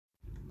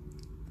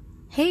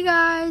Hey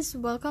guys,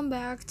 welcome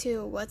back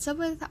to What's Up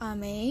with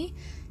Ame.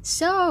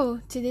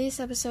 So, today's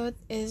episode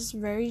is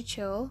very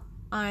chill.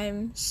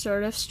 I'm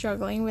sort of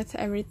struggling with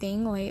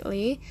everything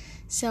lately,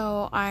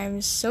 so I'm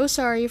so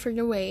sorry for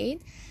the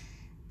wait.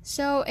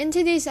 So, in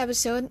today's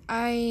episode,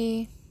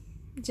 I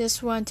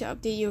just want to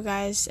update you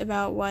guys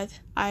about what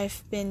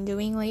I've been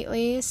doing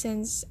lately,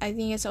 since I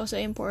think it's also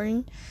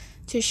important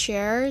to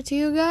share to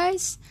you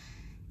guys,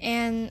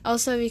 and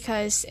also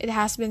because it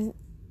has been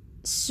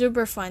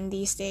super fun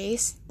these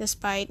days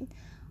despite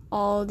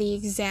all the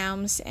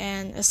exams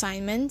and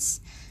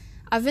assignments.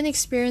 I've been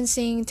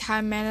experiencing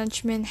time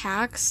management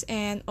hacks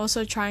and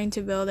also trying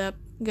to build up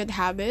good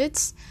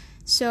habits.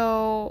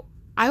 So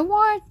I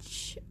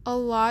watch a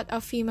lot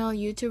of female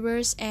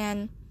YouTubers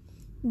and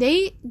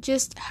they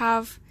just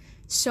have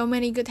so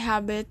many good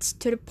habits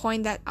to the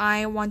point that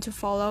I want to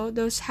follow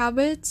those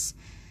habits.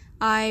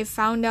 I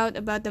found out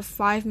about the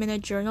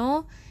 5-minute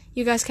journal.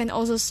 You guys can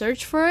also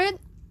search for it.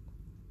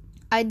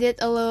 I did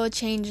a little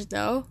change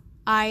though.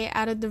 I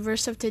added the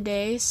verse of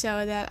today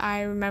so that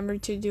I remember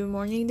to do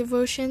morning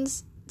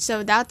devotions.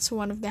 So that's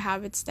one of the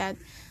habits that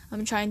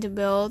I'm trying to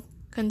build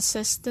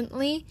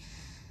consistently.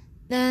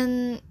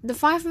 Then the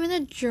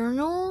 5-minute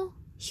journal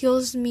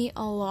heals me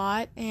a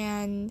lot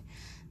and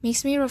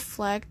makes me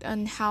reflect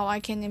on how I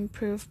can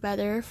improve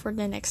better for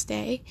the next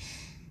day.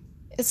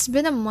 It's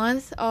been a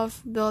month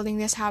of building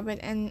this habit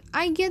and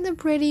I get a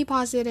pretty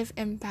positive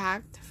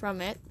impact from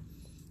it.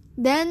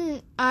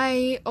 Then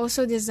I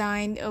also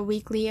designed a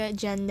weekly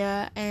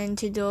agenda and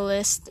to-do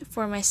list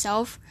for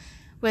myself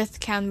with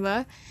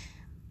Canva.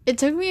 It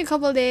took me a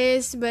couple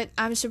days, but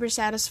I'm super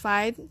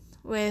satisfied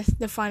with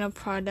the final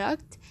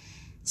product.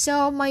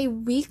 So my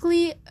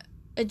weekly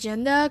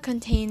agenda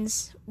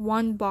contains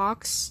one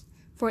box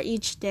for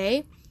each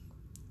day.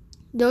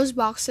 Those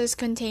boxes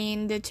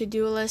contain the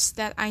to-do list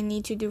that I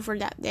need to do for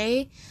that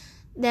day.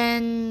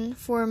 Then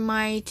for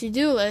my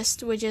to-do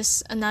list, which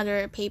is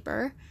another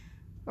paper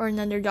or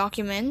another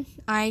document,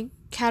 I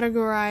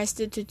categorized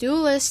the to-do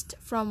list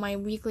from my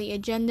weekly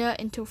agenda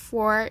into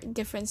 4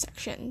 different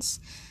sections.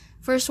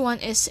 First one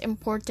is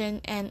important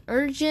and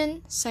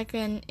urgent.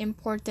 Second,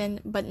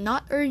 important but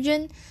not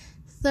urgent.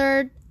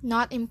 Third,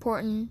 not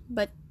important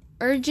but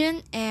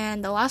urgent.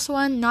 And the last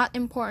one, not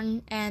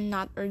important and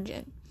not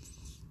urgent.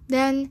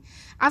 Then,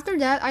 after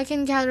that, I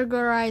can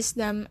categorize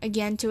them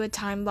again to a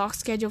time block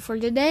schedule for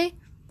the day.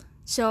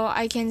 So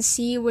I can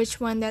see which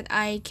one that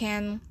I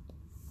can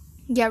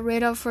get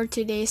rid of for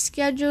today's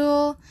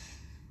schedule.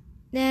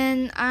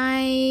 Then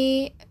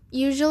I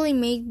usually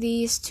make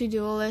these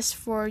to-do lists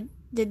for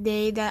the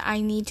day that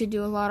I need to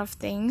do a lot of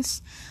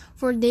things.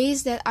 For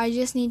days that I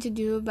just need to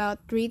do about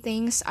 3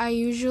 things, I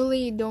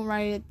usually don't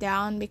write it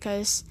down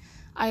because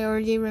I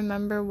already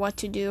remember what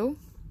to do.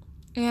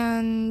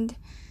 And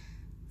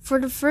for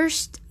the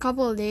first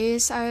couple of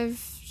days, I've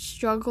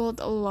struggled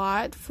a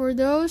lot for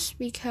those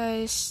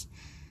because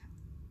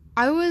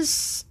I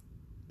was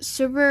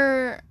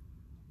super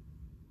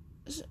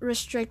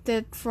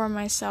restricted for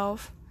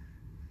myself.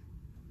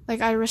 Like,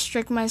 I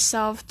restrict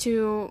myself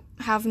to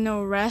have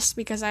no rest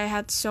because I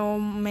had so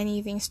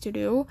many things to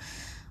do.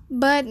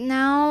 But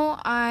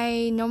now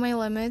I know my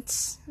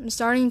limits. I'm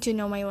starting to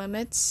know my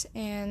limits,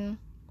 and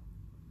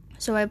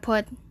so I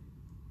put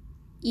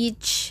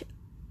each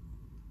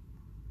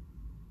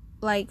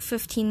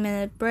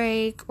 15-minute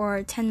break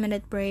or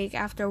 10-minute break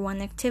after one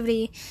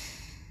activity.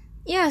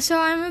 Yeah, so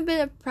I'm a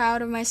bit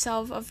proud of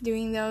myself of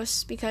doing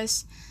those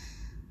because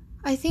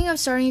I think I'm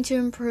starting to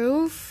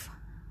improve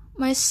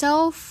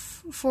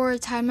myself for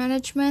time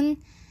management.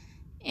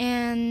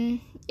 And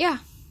yeah,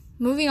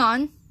 moving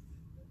on.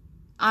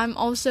 I'm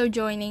also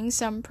joining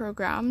some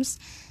programs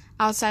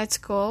outside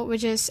school,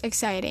 which is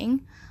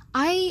exciting.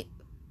 I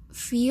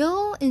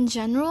feel in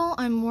general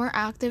I'm more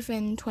active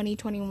in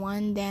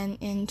 2021 than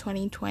in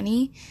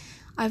 2020.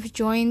 I've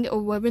joined a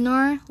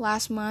webinar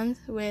last month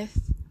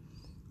with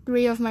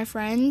 3 of my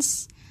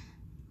friends,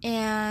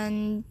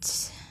 and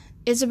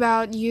it's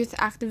about youth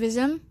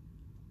activism.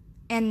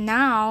 And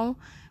now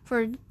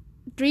for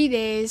 3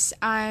 days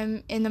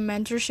I'm in a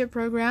mentorship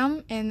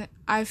program, and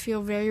I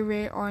feel very,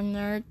 very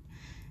honored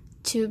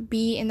to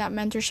be in that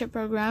mentorship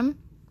program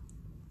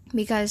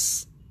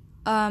because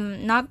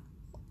not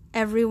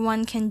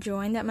everyone can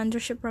join that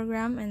mentorship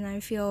program, and I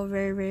feel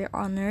very, very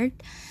honored.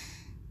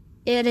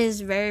 It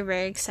is very,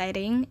 very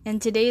exciting,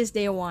 and today is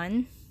day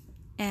 1,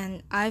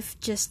 and I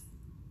just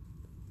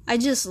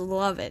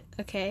love it,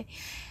 okay?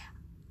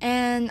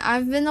 And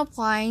I've been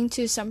applying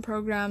to some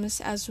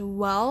programs as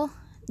well.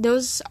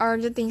 Those are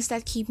the things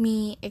that keep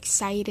me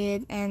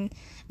excited and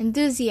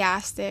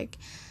enthusiastic.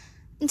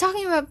 And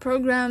talking about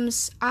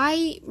programs,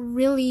 I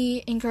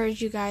really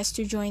encourage you guys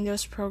to join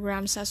those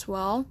programs as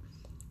well.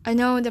 I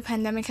know the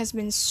pandemic has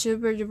been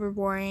super duper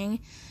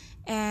boring,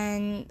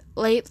 and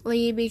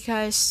lately,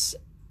 because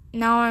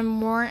now I'm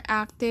more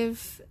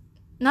active,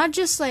 not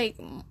just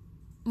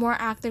more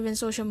active in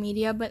social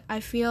media, but I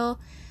feel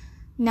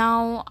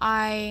now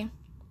I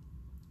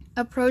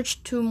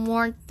approach to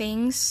more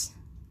things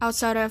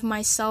outside of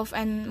myself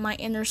and my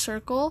inner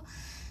circle.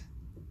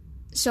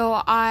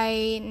 So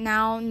I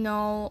now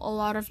know a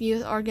lot of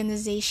youth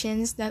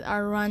organizations that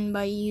are run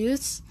by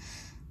youths.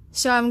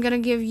 So I'm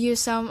gonna give you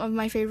some of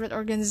my favorite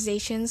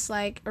organizations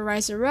like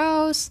Arise a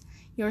Rose,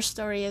 Your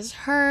Story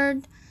is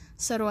Heard,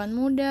 Seruan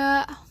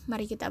Muda,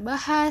 Mari Kita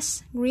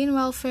Bahas, Green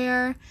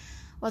Welfare,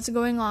 What's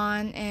Going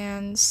On,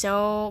 and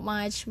so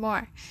much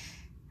more.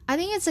 I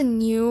think it's a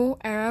new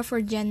era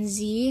for Gen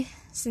Z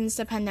since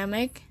the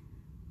pandemic,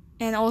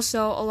 and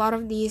also a lot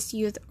of these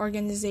youth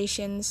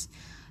organizations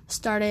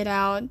started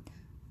out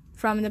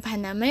from the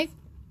pandemic,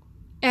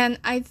 and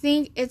I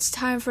think it's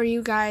time for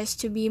you guys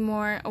to be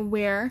more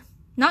aware,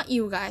 not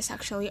you guys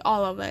actually,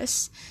 all of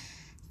us,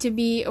 to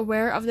be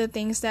aware of the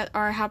things that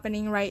are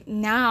happening right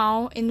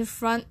now in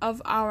front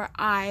of our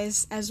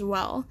eyes as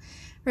well.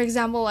 For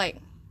example,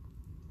 like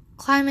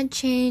climate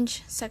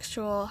change,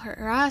 sexual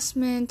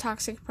harassment,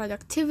 toxic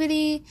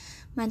productivity,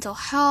 mental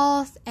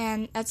health,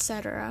 and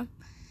etc.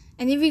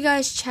 And if you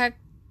guys check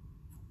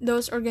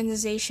those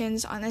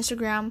organizations on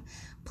Instagram,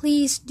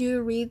 please do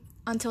read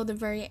until the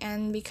very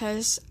end,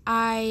 because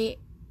I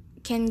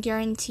can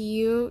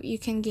guarantee you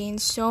can gain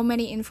so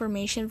many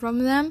information from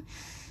them.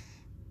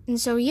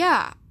 And so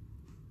yeah,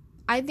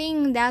 I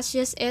think that's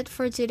just it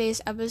for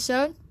today's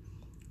episode.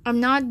 I'm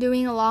not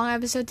doing a long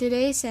episode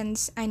today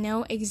since I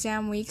know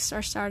exam weeks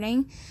are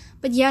starting.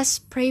 But yes,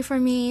 pray for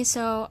me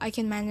so I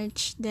can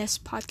manage this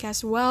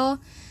podcast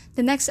well.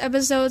 The next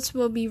episodes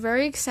will be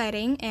very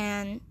exciting,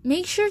 and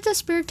make sure to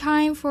spare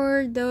time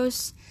for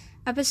those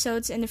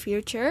episodes in the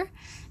future,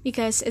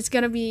 because it's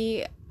gonna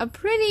be a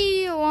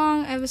pretty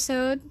long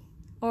episode,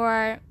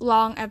 or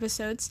long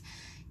episodes.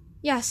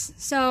 Yes,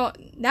 so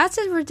that's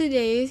it for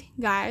today,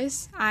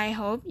 guys. I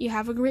hope you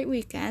have a great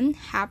weekend.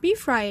 Happy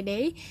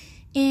Friday,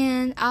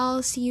 and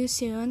I'll see you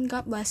soon.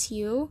 God bless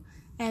you,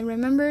 and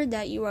remember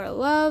that you are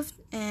loved,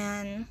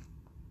 and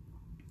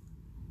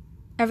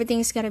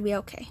everything's gonna be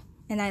okay.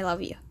 And I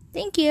love you.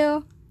 Thank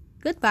you.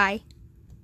 Goodbye.